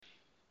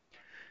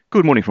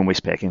Good morning from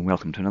Westpac and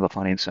welcome to another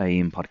Finance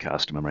AM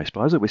podcast. I'm Ray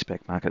Spicer, Westpac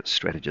Market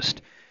Strategist.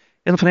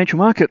 In the financial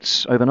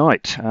markets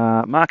overnight,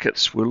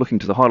 markets were looking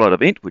to the highlight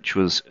event, which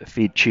was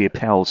Fed Chair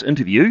Powell's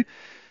interview.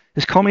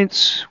 His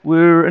comments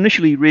were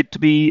initially read to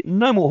be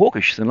no more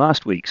hawkish than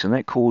last week's, and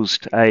that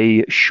caused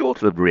a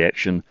short-lived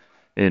reaction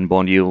in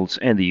bond yields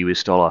and the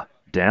US dollar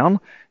down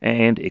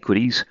and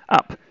equities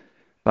up.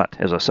 But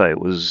as I say, it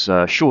was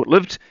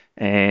short-lived,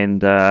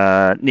 and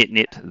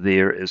net-net,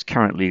 there is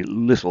currently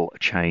little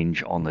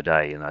change on the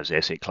day in those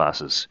asset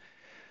classes.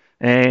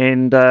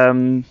 And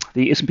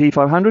the S&P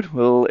 500,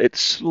 well, it's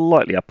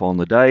slightly up on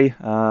the day,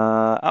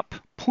 up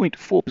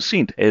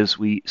 0.4% as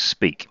we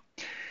speak.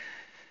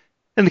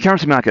 In the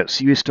currency markets,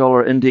 US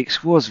dollar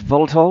index was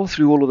volatile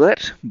through all of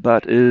that,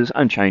 but is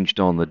unchanged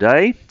on the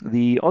day.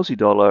 The Aussie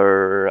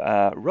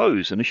dollar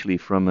rose initially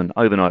from an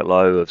overnight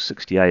low of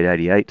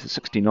 68.88 to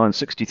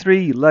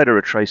 69.63, later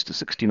retraced to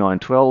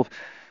 69.12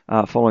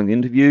 following the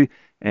interview,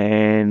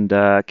 and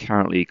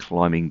currently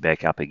climbing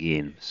back up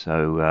again.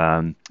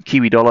 So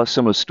Kiwi dollar,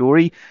 similar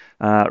story,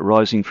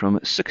 rising from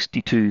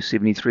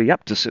 62.73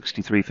 up to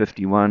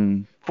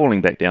 63.51,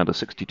 falling back down to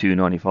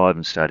 62.95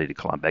 and starting to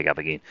climb back up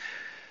again.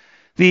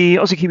 The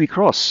Aussie Kiwi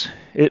Cross,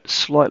 it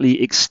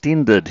slightly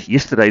extended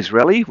yesterday's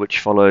rally, which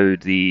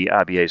followed the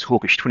RBA's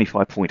hawkish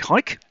 25-point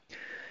hike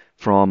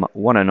from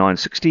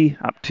 109.60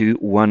 up to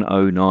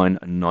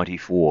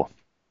 109.94.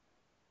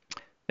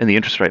 In the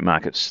interest rate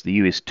markets, the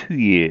US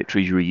 2-year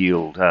Treasury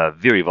yield,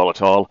 very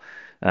volatile,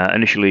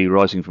 initially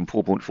rising from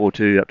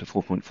 4.42 up to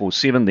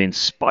 4.47, then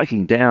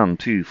spiking down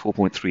to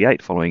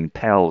 4.38 following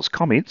Powell's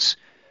comments,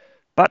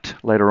 but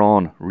later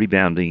on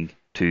rebounding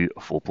to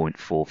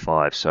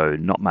 4.45, so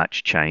not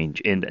much change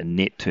in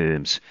net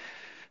terms.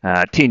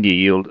 10-year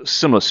yield,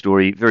 similar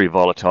story, very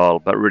volatile,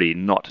 but really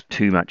not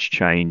too much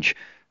change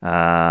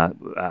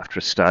after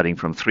starting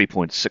from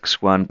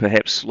 3.61,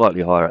 perhaps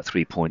slightly higher at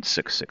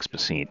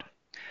 3.66%.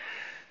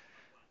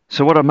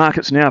 So what are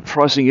markets now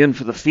pricing in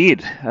for the Fed?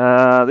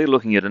 They're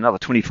looking at another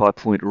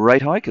 25-point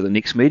rate hike at the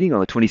next meeting on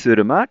the 23rd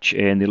of March,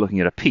 and they're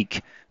looking at a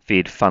peak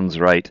Fed funds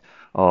rate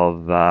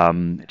of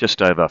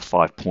just over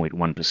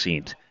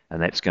 5.1%.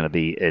 And that's going to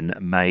be in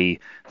May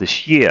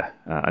this year,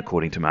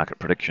 according to market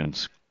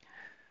predictions.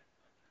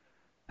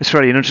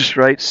 Australian interest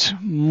rates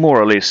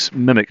more or less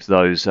mimicked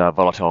those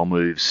volatile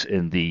moves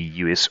in the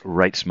US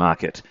rates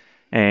market.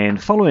 And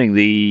following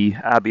the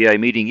RBA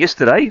meeting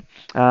yesterday,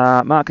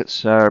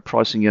 markets are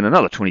pricing in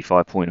another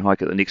 25-point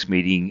hike at the next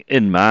meeting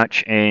in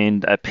March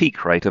and a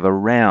peak rate of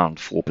around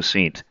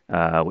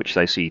 4%, which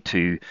they see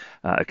to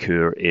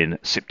occur in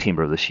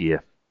September of this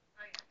year.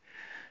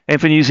 And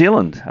for New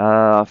Zealand,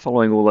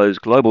 following all those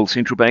global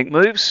central bank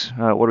moves,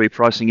 what are we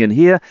pricing in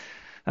here?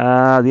 The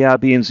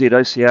RBNZ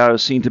OCR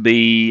is seen to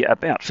be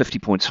about 50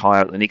 points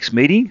higher at the next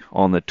meeting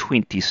on the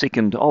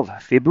 22nd of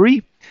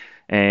February,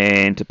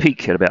 and to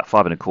peak at about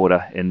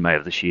 5.25 in May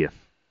of this year.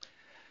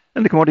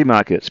 In the commodity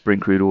markets,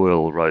 Brent crude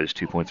oil rose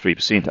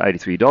 2.3% to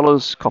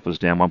 $83, copper's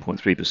down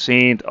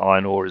 1.3%,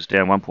 iron ore is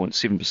down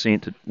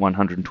 1.7% to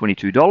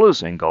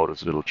 $122, and gold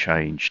is a little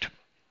changed.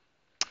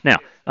 Now,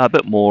 a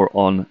bit more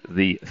on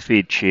the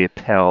Fed Chair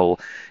Powell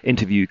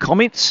interview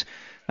comments.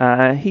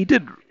 He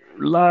did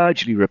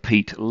largely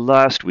repeat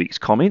last week's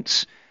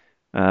comments,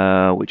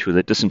 which were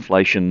that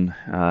disinflation,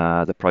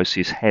 the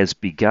process has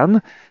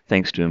begun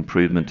thanks to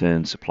improvement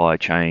in supply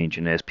chain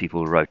and as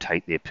people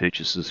rotate their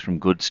purchases from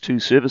goods to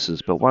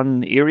services. But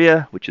one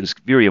area which is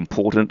very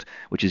important,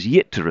 which is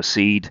yet to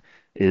recede,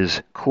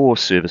 is core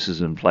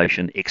services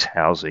inflation,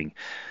 ex-housing.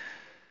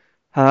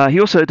 He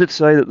also did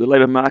say that the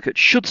labour market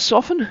should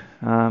soften,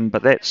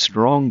 but that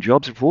strong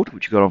jobs report,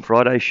 which you got on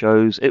Friday,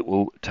 shows it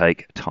will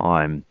take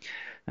time.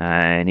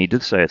 And he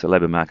did say if the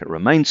labour market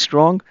remains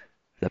strong,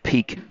 the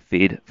peak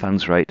Fed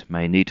funds rate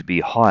may need to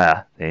be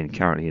higher than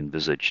currently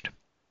envisaged.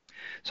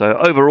 So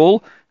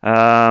overall,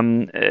 no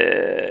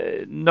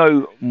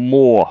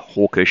more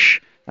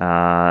hawkish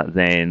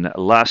than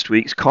last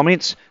week's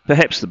comments.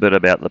 Perhaps the bit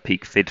about the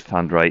peak Fed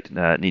fund rate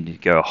needing to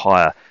go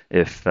higher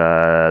if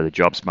the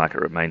jobs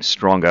market remains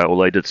stronger,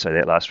 although I did say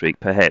that last week.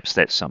 Perhaps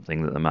that's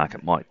something that the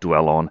market might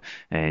dwell on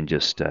and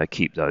just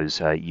keep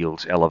those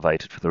yields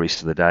elevated for the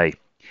rest of the day.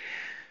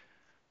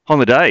 On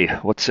the day,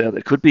 what's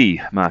that could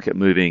be market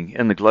moving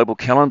in the global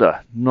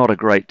calendar? Not a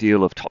great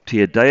deal of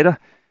top-tier data.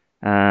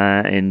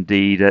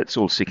 Indeed, it's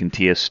all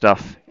second-tier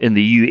stuff. In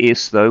the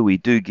US, though, we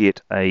do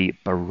get a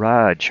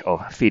barrage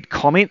of Fed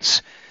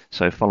comments.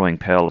 So following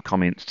Powell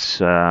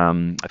comments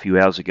a few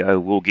hours ago,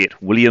 we'll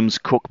get Williams,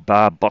 Cook,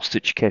 Barr,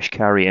 Bostich,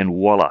 Kashkari and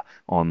Waller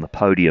on the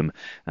podium.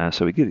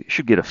 So we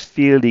should get a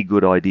fairly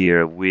good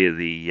idea of where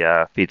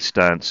the Fed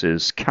stance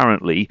is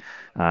currently,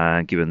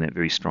 given that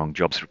very strong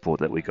jobs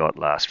report that we got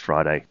last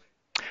Friday.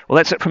 Well,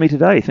 that's it from me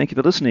today. Thank you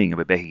for listening. I'll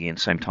be back again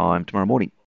same time tomorrow morning.